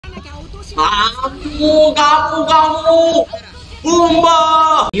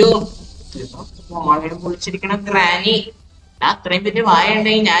പൊളിച്ചിരിക്കണ granny. അത്രയും വലിയ വായ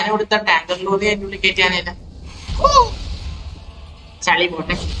ഉണ്ടെങ്കിൽ ഞാൻ ഇവിടുത്തെ ടാങ്കറിലൂടെ എന്നെ ഉള്ളിൽ കയറ്റാനില്ല. ചളി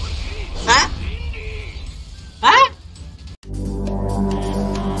പോട്ടെ.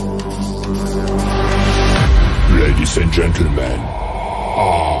 Ladies and gentlemen,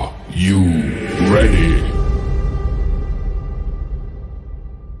 are you ready?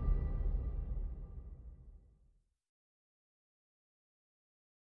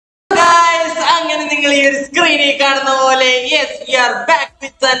 അങ്ങനെ നിങ്ങൾ ഈ ഒരു സ്ക്രീനിൽ കാണുന്ന പോലെ yes we are back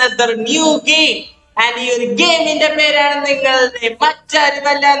with another new game. And ഈ ഒരു ഗെയിമിന്റെ പേരാണ് നിങ്ങളുടെ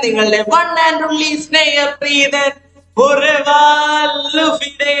മറ്റാരുമല്ല, നിങ്ങളുടെ one and only സ്നേഹപ്രീതൻ ഒറേവ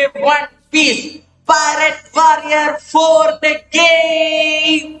ലുഫിയുടെ one piece pyrite Warrier 4 the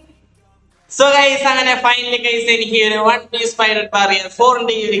game. So guys അങ്ങനെ ഫൈനലി ഗൈസ് എനിക്ക് ഒരു വൺ പീസ് പൈറേറ്റ് വാരിയർ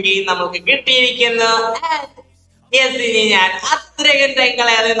 4 ഈ ഒരു ഗെയിം നമുക്ക് കിട്ടിയിരിക്കുന്നു. യെസ്, ഇനി ഞാൻ അത്രയും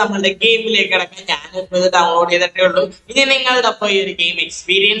ടൈങ്ങളെ നമ്മളുടെ ഗെയിമിലേക്ക് കിടക്കാം. ഞാനിപ്പോ ഇത് ഡൗൺലോഡ് ചെയ്തിട്ടേ ഉള്ളൂ. ഇനി നിങ്ങളുടെ ഒപ്പം ഈ ഒരു ഗെയിം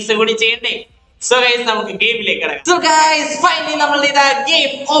എക്സ്പീരിയൻസ് കൂടി ചെയ്യണ്ടേ? സോ ഗൈസ് നമുക്ക് ഗെയിമിലേക്ക് കിടക്കാം. സോ ഗൈസ് ഫൈനലി നമ്മൾ ഇതാ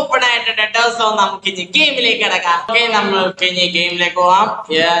ഗെയിം ഓപ്പൺ ആയിട്ടുണ്ട്. സോ നമുക്ക് ഇനി ഗെയിമിലേക്ക് കിടക്കാം. ഓക്കെ, നമ്മൾക്ക് ഇനി ഗെയിമിലേക്ക് പോവാം.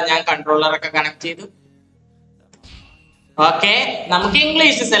 ഞാൻ കൺട്രോളറൊക്കെ കണക്ട് ചെയ്തു. ഓക്കെ, നമുക്ക്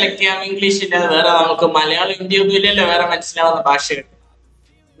ഇംഗ്ലീഷ് സെലക്ട് ചെയ്യാം. ഇംഗ്ലീഷിന്റെ വേറെ നമുക്ക് മലയാളം ഹിന്ദി ഒന്നും ഇല്ലല്ലോ, വേറെ മനസ്സിലാവുന്ന ഭാഷകൾ.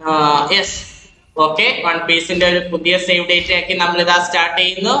 യെസ്, ഓക്കെ, വൺ പീസിന്റെ ഒരു പുതിയ സേവ് ഡേറ്റ് ആക്കി നമ്മൾ ഇതാ സ്റ്റാർട്ട്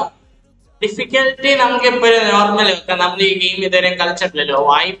ചെയ്യുന്നു. ഡിഫിക്കൽട്ടി നമുക്ക് എപ്പോഴും നോർമൽ വെക്കാം. നമ്മൾ ഈ ഗെയിം ഇതുവരെ കളിച്ചിട്ടില്ലല്ലോ.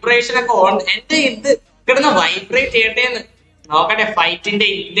 വൈബ്രേഷൻ ഒക്കെ ഓൺ. എന്റെ ഇത് കിടന്ന് വൈബ്രേറ്റ് ചെയ്യട്ടേന്ന് നോക്കട്ടെ. ഫൈറ്റിന്റെ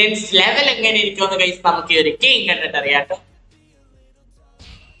ഇന്റൻസ് ലെവൽ എങ്ങനെ ഇരിക്കുമെന്ന് ഗൈസ് നമുക്ക് ഈ ഒരു ഗെയിം കണ്ടിട്ട് അറിയാട്ടോ.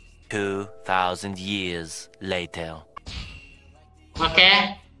 2000 years later. Okay,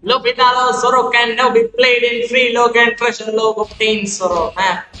 Luffy Zoro can now be played in free log and treasure log obtained Zoro.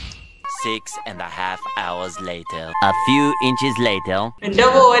 6.5 hours later. A few inches later.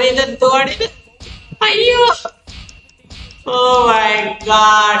 Oh my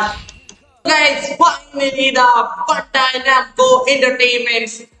god. Guys, finally the Namco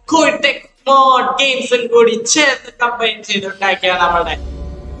Entertainment's Cool Tech Mod Games and Goody Chess combined നമ്മുടെ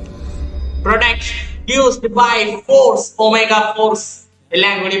production used by Force Omega Force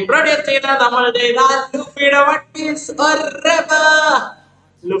എല്ലാം കൂടി produce ചെയ്ത നമ്മളുടെ ലുഫിയുടെ One Piece Orewa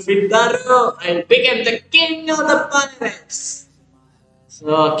Luffy I'll become the king of the pirates. So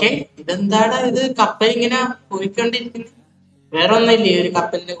okay, ഇതെന്താണ് ഇത്? കപ്പൽ ഇങ്ങനെ പോയിക്കൊണ്ടിരിക്കുന്നത്, വേറെ ഒന്നുമില്ലേ? ഒരു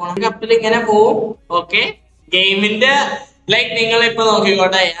കപ്പലിന്റെ ഗുണം, കപ്പൽ ഇങ്ങനെ പോവും. ഓക്കെ, ഗെയിമിന്റെ ലൈക്ക് നിങ്ങളിപ്പോ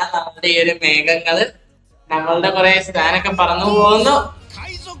നോക്കിക്കോട്ടെ, നമ്മളുടെ ഈ ഒരു മേഘങ്ങള് നമ്മളുടെ കുറെ സ്ഥാനൊക്കെ പറന്നു പോകുന്നു.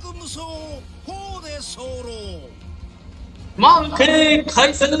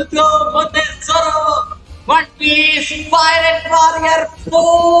 One Piece Pirate Warrior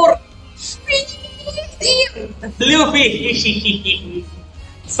 4 Luffy.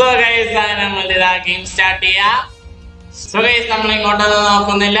 So guys, നമ്മളുടെ ആ ഗെയിം സ്റ്റാർട്ട് ചെയ്യാം. So guys, നമ്മൾ ഇങ്ങോട്ടൊന്നും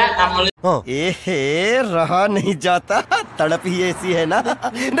നോക്കുന്നില്ല. നമ്മൾ रहा नहीं जाता, तड़प ही ऐसी है ना.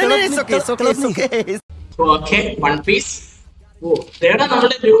 Okay, One Piece. ഇവിടെ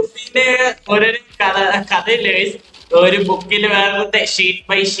നമ്മുടെ ലൂഫിന്റെ ഒരു കഥയില്ലേ, ഒരു ബുക്കിൽ വേറെ ഷീറ്റ്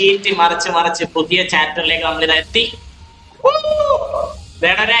ബൈ ഷീറ്റ് മറിച്ച് പുതിയ ചാപ്റ്ററിലേക്ക് നമ്മൾ ഇതെത്തി.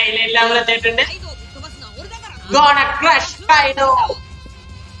 വേറെ ഒരു ഐലൻഡിൽ നമ്മൾ എത്തിയിട്ടുണ്ട്. Gonna crush Kaido.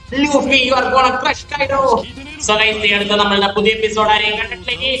 Luffy, you are gonna crush Kaido. So guys, ഈ അടുത്ത നമ്മളുടെ പുതിയ എപ്പിസോഡ് ആരെയും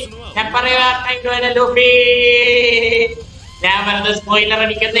കണ്ടിട്ടില്ലെങ്കിൽ ഞാൻ പറയാ, Kaidoനെ Luffy. ഞാൻ വെറുതെ സ്പോയിലർ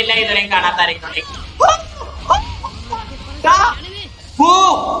അടിക്കുന്നില്ല, ഇതുവരെയും കാണാത്ത ആരെങ്കിലും.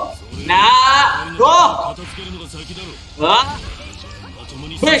 Go!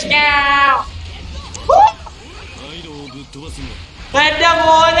 Push down! എന്റെ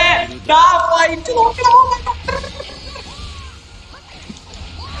മോനെ ഫൈറ്റ് നോക്കണം.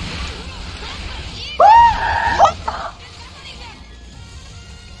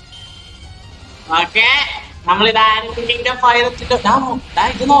 ഓക്കെ, നമ്മളിത് കിങ്ഡം പൈററ്റ്സിന്റെ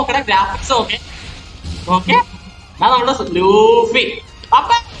ഇത് നോക്കണേ, ഗ്രാഫിക്സ് ഓക്കെ. ഓക്കെ, നമ്മുടെ ലൂഫി.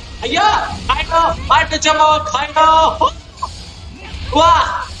 അപ്പൊ അയ്യോ, Kaido, ചമോ Kaido. വാ,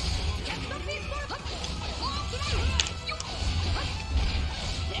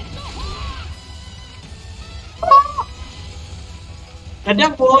 എന്റെ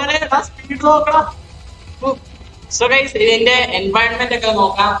പോലെ സ്പീഡ് നോക്കണം. സോ ഗൈസ്, ഇതിന്റെ എൻവയൺമെന്റ് ഒക്കെ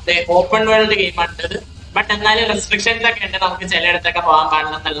നോക്കാം. ഓപ്പൺ വേൾഡ് ഗെയിം ആണിത്, ബട്ട് എന്നാലും റെസ്ട്രിക്ഷൻസ് ഒക്കെ ഉണ്ട്. നമുക്ക് ചിലയിടത്തൊക്കെ പോകാൻ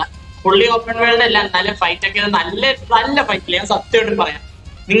പാടില്ലെന്നല്ല. ഫുള്ളി ഓപ്പൺ വേൾഡ് അല്ല, എന്നാലും ഫൈറ്റ് ഒക്കെ നല്ല ഫൈറ്റില്ല. ഞാൻ സത്യമായിട്ടും പറയാം,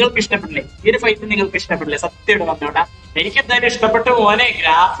 നിങ്ങൾക്ക് ഇഷ്ടപ്പെടില്ലേ ഈ ഒരു ഫൈറ്റ്? നിങ്ങൾക്ക് ഇഷ്ടപ്പെടില്ലേ? സത്യമായിട്ട് പറഞ്ഞോട്ടാ, എനിക്ക് എന്തായാലും ഇഷ്ടപ്പെട്ട പോലെ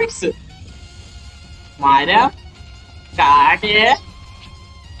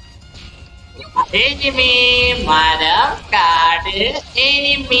എനിമി മരം കാട്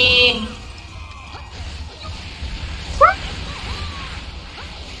എനിമി.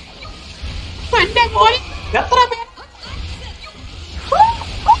 എന്റെ മോൻ എത്ര പേര്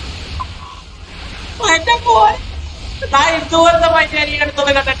എന്റെ മോൻ ഇതുപോലത്തെ പൈസ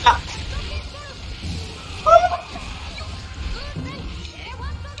എടുത്തത് കണ്ടിട്ടില്ല.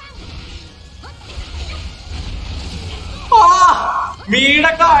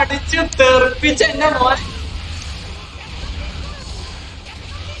 വീടൊക്കെ അടിച്ച് തെറിപ്പിച്ച് എന്റെ മോൻ.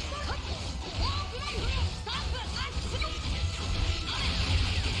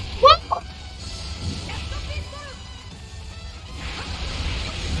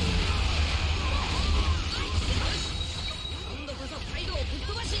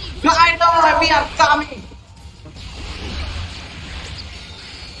 I know we are coming.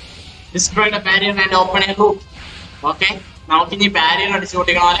 Destroy the barrier and open a loop. Okay. നമുക്ക് ഇനി ബാരിയർ അടിച്ചു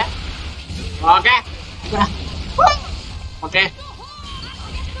പൊട്ടിക്കണ പോലെ. Okay okay.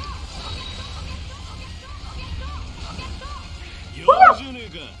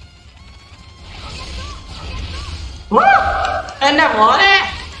 എന്റെ മോനെ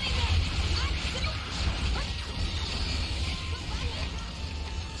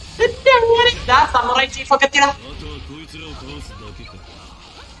സമുറൈ ചീഫ് ഒക്കെ എത്തിയടാ.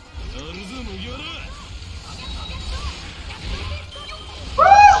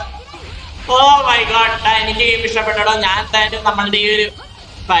 ഓ മൈ ഗോഡ്, എനിക്ക് ഗെയിം ഇഷ്ടപ്പെട്ടോ. ഞാൻ എന്തായാലും നമ്മളുടെ ഈ ഒരു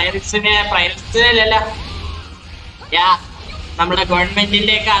പൈററ്റ്സിനല്ല നമ്മുടെ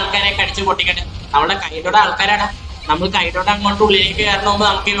ഗവൺമെന്റിന്റെ ഒക്കെ ആൾക്കാരെ കടിച്ചു പൊട്ടിക്കട്ടെ. നമ്മുടെ കൈയിലൂടെ ആൾക്കാരാണ്. നമ്മൾ കൈയിലൂടെ അങ്ങോട്ട് ഉള്ളിലേക്ക് കയറുന്ന മുമ്പ്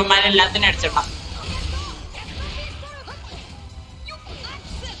നമുക്ക് ഇവന്മാരെ എല്ലാത്തിനും അടിച്ചിട്ടാം.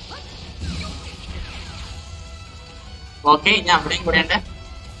 ഓക്കെ, ഞാൻ അവിടെയും കൂടെ ഉണ്ട്.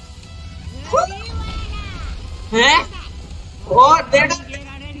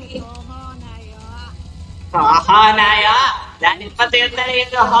 ഹോനായോ, ഞാനിപ്പോ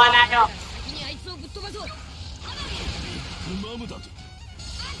തീർച്ചയായിട്ടും ഹോനായോ.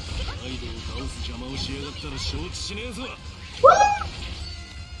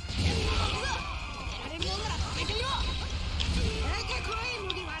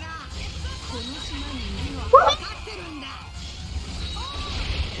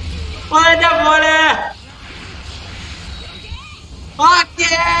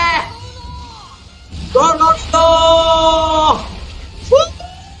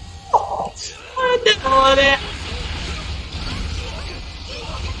 പോലെ പോലെ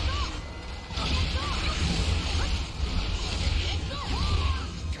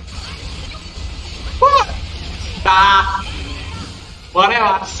കുറെ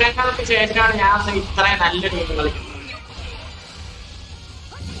വർഷങ്ങൾക്ക് ശേഷമാണ് ഞാൻ ഇത്രയും നല്ല ടീം കളിക്കുന്നത്.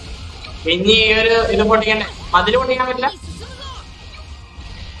 ഇനി ഈ ഒരു ഇത് പൊട്ടിക്കണ്ടേ, മതില് പൊട്ടിക്കാൻ പറ്റില്ല.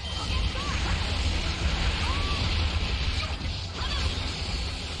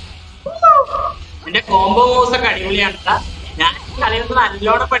 എന്റെ കോംബോ മൂവ്സ് ഒക്കെ അടിപൊളിയാണ് കേട്ടാ. ഞാൻ കളിയൊന്ന്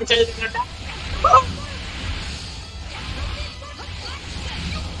നല്ലോണം പഠിച്ചു വെച്ചിട്ടുണ്ട്.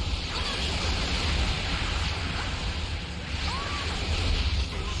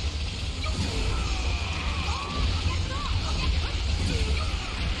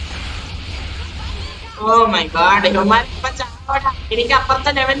 Oh my God, ഇവന്മാരിപ്പോ ചാവട. എനിക്ക്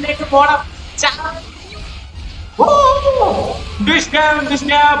അപ്പുറത്തെ ലെവലിലേക്ക് പോണം.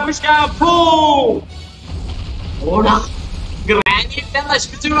 ഗ്രാനിയൊക്കെ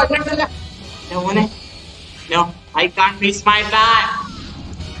നശിപ്പിച്ചു കളഞ്ഞിട്ടല്ല മോനെ. No, I can't miss my plan.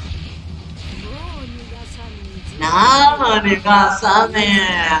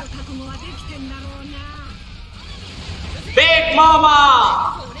 Big mama,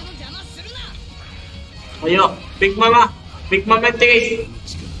 അയ്യോ ബിഗ് മാമ, ബിഗ് മാമ എത്തി.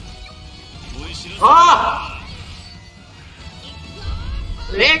 ഓ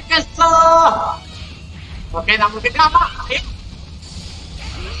ഓക്കെ, നമുക്ക് big mama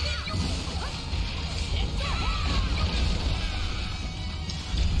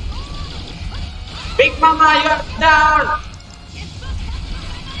you are down.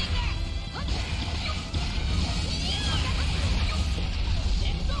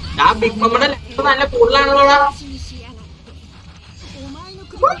 ആ ബിഗ് മാമയുടെ ലെവൽ നല്ല കൂടുതലാണല്ലോ.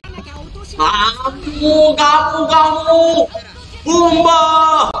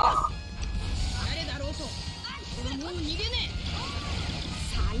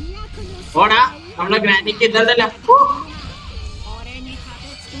 ഓടാ, നമ്മളെ ഗ്രാനിക്ക് ഇതല്ല.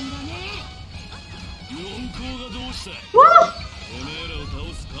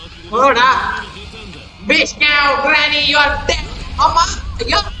 ഓടാ Bitch now, Granny, you are dead. Mama,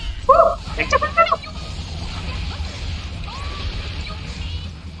 you are.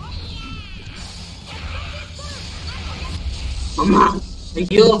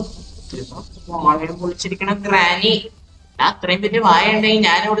 അയ്യോ മോളെ വിളിച്ചിരിക്കണം ഗ്രാനി. അത്രയും വലിയ വായ ഉണ്ടെങ്കിൽ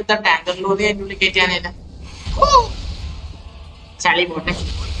ഞാൻ ഇവിടുത്തെ ടാങ്കറിലൂടെ അതിൻ്റെ ഉള്ളിൽ കയറ്റാനില്ല. ചളി പോട്ടെ.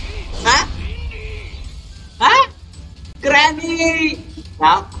 ഗ്രാനി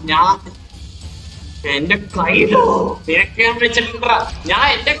ഞാൻ എന്റെ കയ്യിലോ നിനക്ക് ഞാൻ വെച്ചിട്ടുണ്ടാ. ഞാൻ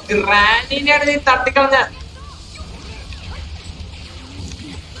എന്റെ ഗ്രാനിനെയാണ് നീ തട്ടിക്കളഞ്ഞ.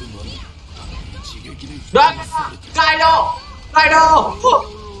 Kaido! Kaido!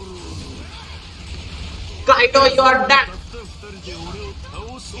 Kaido, you are done!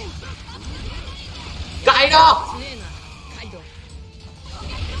 Kaido!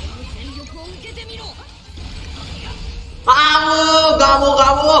 Gamu!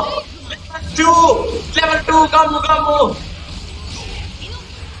 Level 2, Gamu!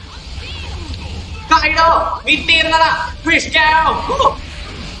 Kaido! Vitirnada! Fish cow!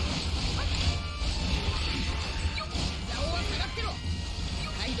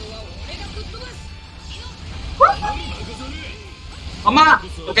 അമ്മ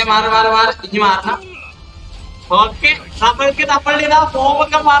ഓക്കെ മാറി ഇനി മാറണം. ഓക്കെ നമ്മൾക്ക് നമ്മളുടെ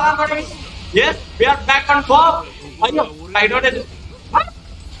ഫോമൊക്കെ മാറാൻ തുടങ്ങി. Yes we are back on form. അയ്യോ കൈഡോടെ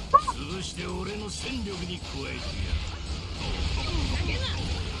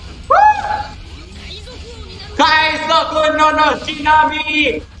Kaizoku no Shinami.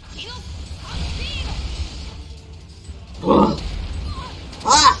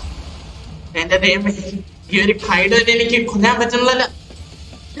 എന്റെ ദൈവമേ ഈ ഒരു കൈഡോനെ എനിക്ക് കൊല്ലാൻ പറ്റുന്നില്ല.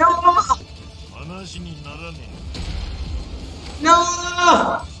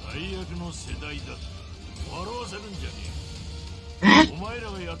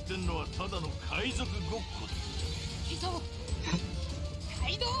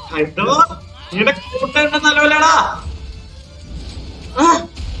 നിന്റെ കൂട്ടന്റെ നിലവിലടാ.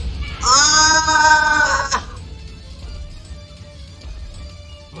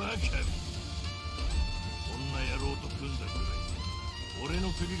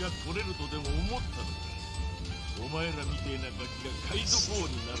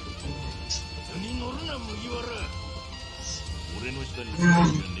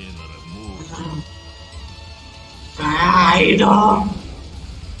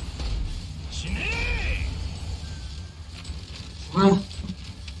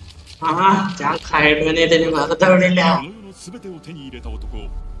 ഞാൻ കൈഡോനെ തന്നെ വെറുതെ വിടില്ല.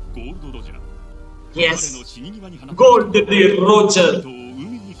 ഗോൾഡ് റോജർ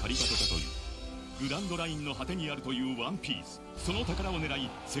グランドラインの果てにあるというワンピース。その宝を狙い、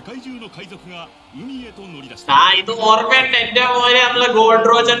世界中の海賊が海へと乗り出した。あ、ഇത് ഓർമ്മയുണ്ട്. എന്റെ മോനെ നമ്മളെ ഗോൾഡ്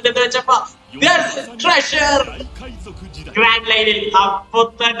റോജറിന്റെ വെച്ചപ്പോ ട്രഷർ ഗ്രാൻഡ് ലൈനിൽ അപ്പൊ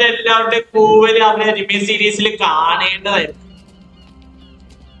തന്നെ എല്ലാവരുടെ കൂവല് അവരെ റിമേ സീരീസിൽ കാണേണ്ടതായിരുന്നു.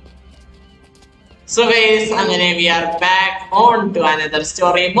 So guys, അങ്ങനെ we are back on to another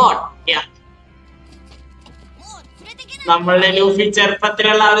story mode. Yeah. നമ്മളുടെ ലൂഫി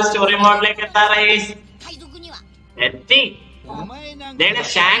ചെറുപ്പത്തിലുള്ള ഒരു സ്റ്റോറി മോഡിലേക്ക് എത്താറായി എത്തി.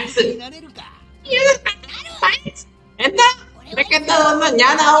 ഷാങ്ക്സ് എന്താ നിനക്ക് എന്താ തോന്നുന്നു?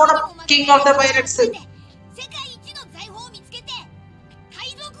 ഞാൻ ആവണം കിങ് ഓഫ് ദ പൈററ്റ്സ്.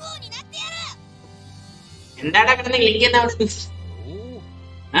 എന്താടാ കിടന്ന് ലിങ്ക് അവിടെ?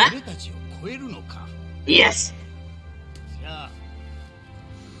 Yes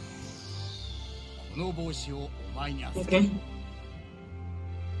Okay.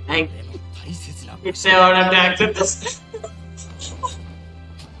 It's an order to accept this.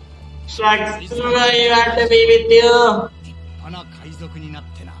 Shanks, I want to be with you.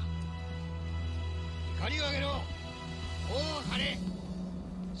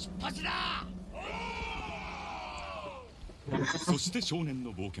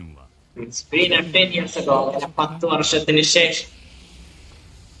 It's been 10 years ago. 10 വർഷത്തിന് ശേഷം.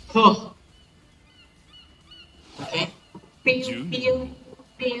 Okay.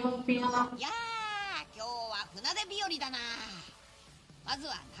 やー、今日は船出日和だな。まず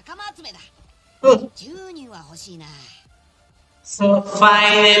は仲間集めだ。10人は欲しいな。So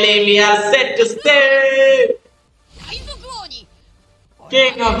finally we are set to stay. 海賊王に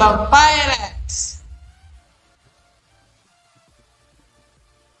King of the Pirates.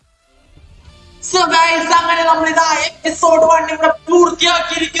 So guys, അങ്ങനെ നമ്മൾ ഇതാ episode 1 ഇവിടെ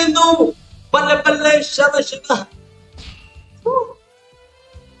പൂർത്തിയാക്കിയിരിക്കുന്നു.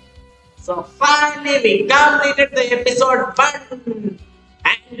 So finally we completed the episode 1.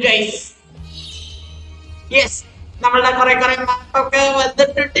 And guys, yes, നമ്മളുടെ കുറെ മാപ്പൊക്കെ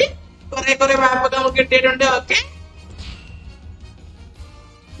വന്നിട്ടുണ്ട്. കുറെ മാപ്പൊക്കെ നമുക്ക് കിട്ടിയിട്ടുണ്ട്. ഓക്കെ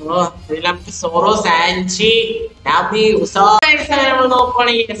നമുക്ക് സോറോ സാൻജി നാബി നമ്മൾ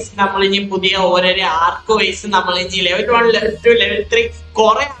നോക്കുകയാണെങ്കിൽ നമ്മൾ ഇനി പുതിയ ഓരോരോ ആർക്ക് വൈസ് നമ്മൾ ഇനി ലെവൽ 1 ലെവൽ 2 ലെവൽ 3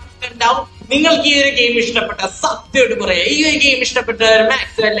 കുറെ ആർക്കുണ്ടാവും. നിങ്ങൾക്ക് ഈ ഒരു ഗെയിം ഇഷ്ടപ്പെട്ട സത്യമായിട്ട് പറയാം, ഈ ഒരു ഗെയിം ഇഷ്ടപ്പെട്ടവർ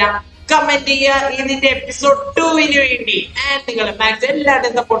മാക്സ് എല്ലാം കമന്റ് ചെയ്യുക ഇതിന്റെ എപ്പിസോഡ് 2 വേണ്ടി. ആൻഡ് നിങ്ങൾ മാക്സ്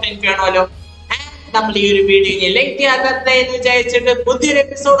എല്ലാവരുടെയും സപ്പോർട്ട് എനിക്ക് വേണമല്ലോ. നമ്മൾ ഈ ഒരു വീഡിയോ ഇനി ലെങ്തി ആകട്ടെന്ന് വിചാരിച്ചിട്ട് പുതിയൊരു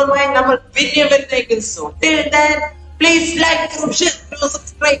എപ്പിസോഡുമായി നമ്മൾ പിന്നെ വരുന്നേക്കും. So till then please like, share,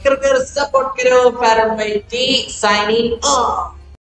 subscribe, support karo. Farm by T signing off.